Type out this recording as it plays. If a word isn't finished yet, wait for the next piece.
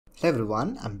Hello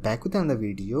everyone, I'm back with another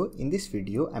video. In this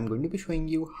video, I'm going to be showing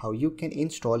you how you can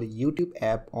install YouTube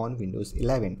app on Windows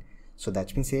 11. So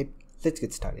that's been said, let's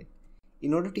get started.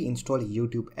 In order to install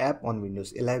YouTube app on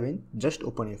Windows 11, just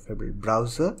open your favorite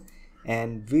browser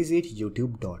and visit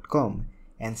youtube.com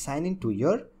and sign in to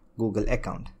your Google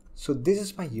account. So this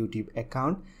is my YouTube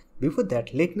account. Before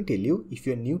that, let me tell you, if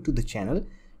you're new to the channel,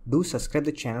 do subscribe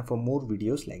the channel for more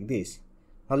videos like this.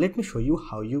 Now let me show you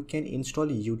how you can install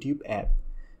YouTube app.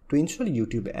 To install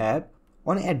YouTube app,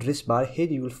 on address bar here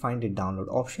you will find a download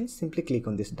option. Simply click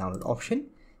on this download option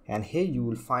and here you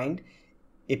will find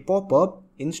a pop-up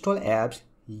install apps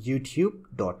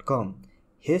youtube.com.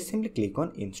 Here simply click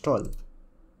on install.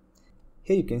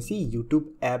 Here you can see YouTube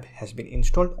app has been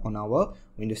installed on our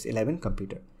Windows 11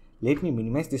 computer. Let me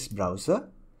minimize this browser.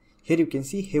 Here you can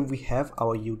see here we have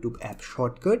our YouTube app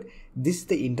shortcut. This is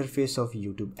the interface of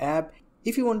YouTube app.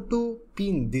 If you want to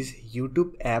pin this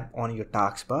YouTube app on your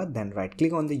taskbar, then right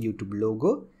click on the YouTube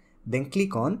logo, then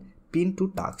click on pin to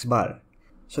taskbar.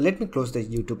 So let me close the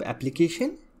YouTube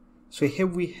application. So here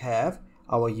we have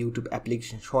our YouTube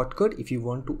application shortcut. If you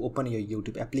want to open your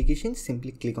YouTube application,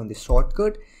 simply click on the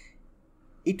shortcut.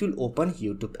 It will open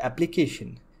YouTube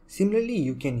application. Similarly,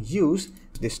 you can use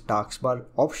this taskbar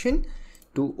option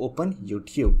to open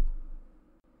YouTube.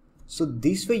 So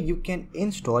this way you can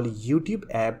install YouTube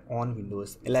app on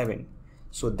Windows 11.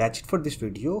 So that's it for this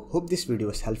video. Hope this video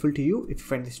was helpful to you. If you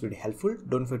find this video helpful,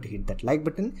 don't forget to hit that like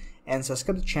button and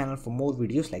subscribe to the channel for more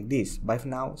videos like this. Bye for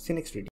now. See you next video.